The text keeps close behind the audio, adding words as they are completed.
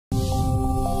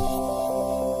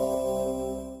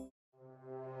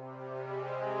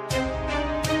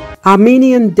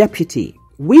Armenian deputy.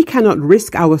 We cannot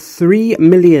risk our 3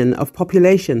 million of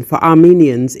population for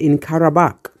Armenians in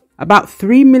Karabakh. About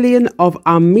 3 million of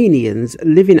Armenians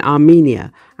live in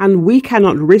Armenia, and we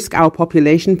cannot risk our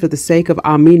population for the sake of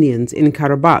Armenians in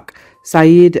Karabakh,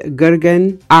 Said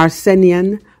Gurgen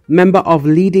Arsenian, member of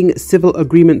leading civil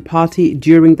agreement party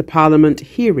during the parliament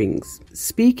hearings.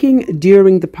 Speaking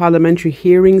during the parliamentary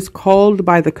hearings called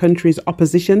by the country's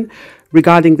opposition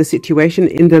regarding the situation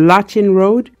in the Lachin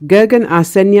Road, Gurgen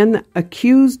Arsenian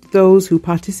accused those who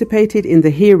participated in the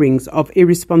hearings of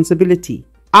irresponsibility.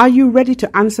 Are you ready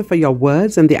to answer for your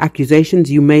words and the accusations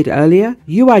you made earlier?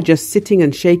 You are just sitting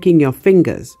and shaking your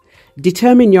fingers.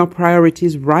 Determine your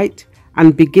priorities right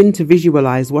and begin to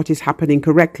visualize what is happening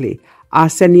correctly,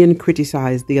 Arsenian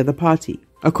criticized the other party.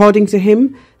 According to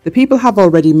him, the people have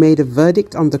already made a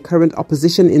verdict on the current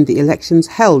opposition in the elections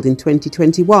held in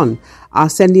 2021.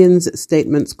 Arsenian's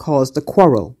statements caused a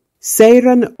quarrel.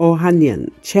 Seyran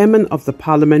Ohanian, chairman of the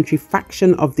parliamentary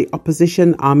faction of the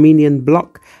opposition Armenian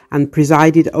bloc and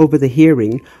presided over the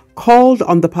hearing, called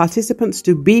on the participants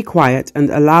to be quiet and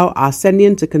allow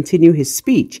Arsenian to continue his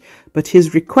speech, but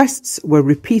his requests were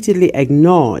repeatedly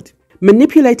ignored.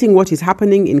 Manipulating what is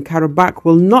happening in Karabakh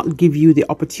will not give you the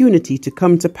opportunity to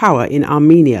come to power in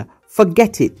Armenia.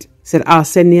 Forget it, said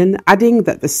Arsenian, adding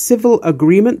that the Civil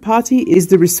Agreement Party is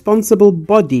the responsible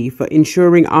body for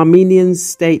ensuring Armenians'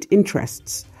 state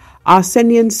interests.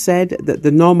 Arsenian said that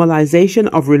the normalization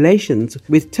of relations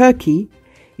with Turkey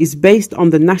is based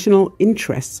on the national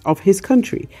interests of his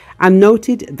country, and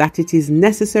noted that it is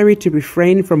necessary to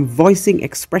refrain from voicing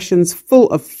expressions full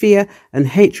of fear and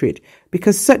hatred,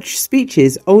 because such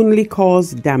speeches only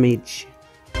cause damage.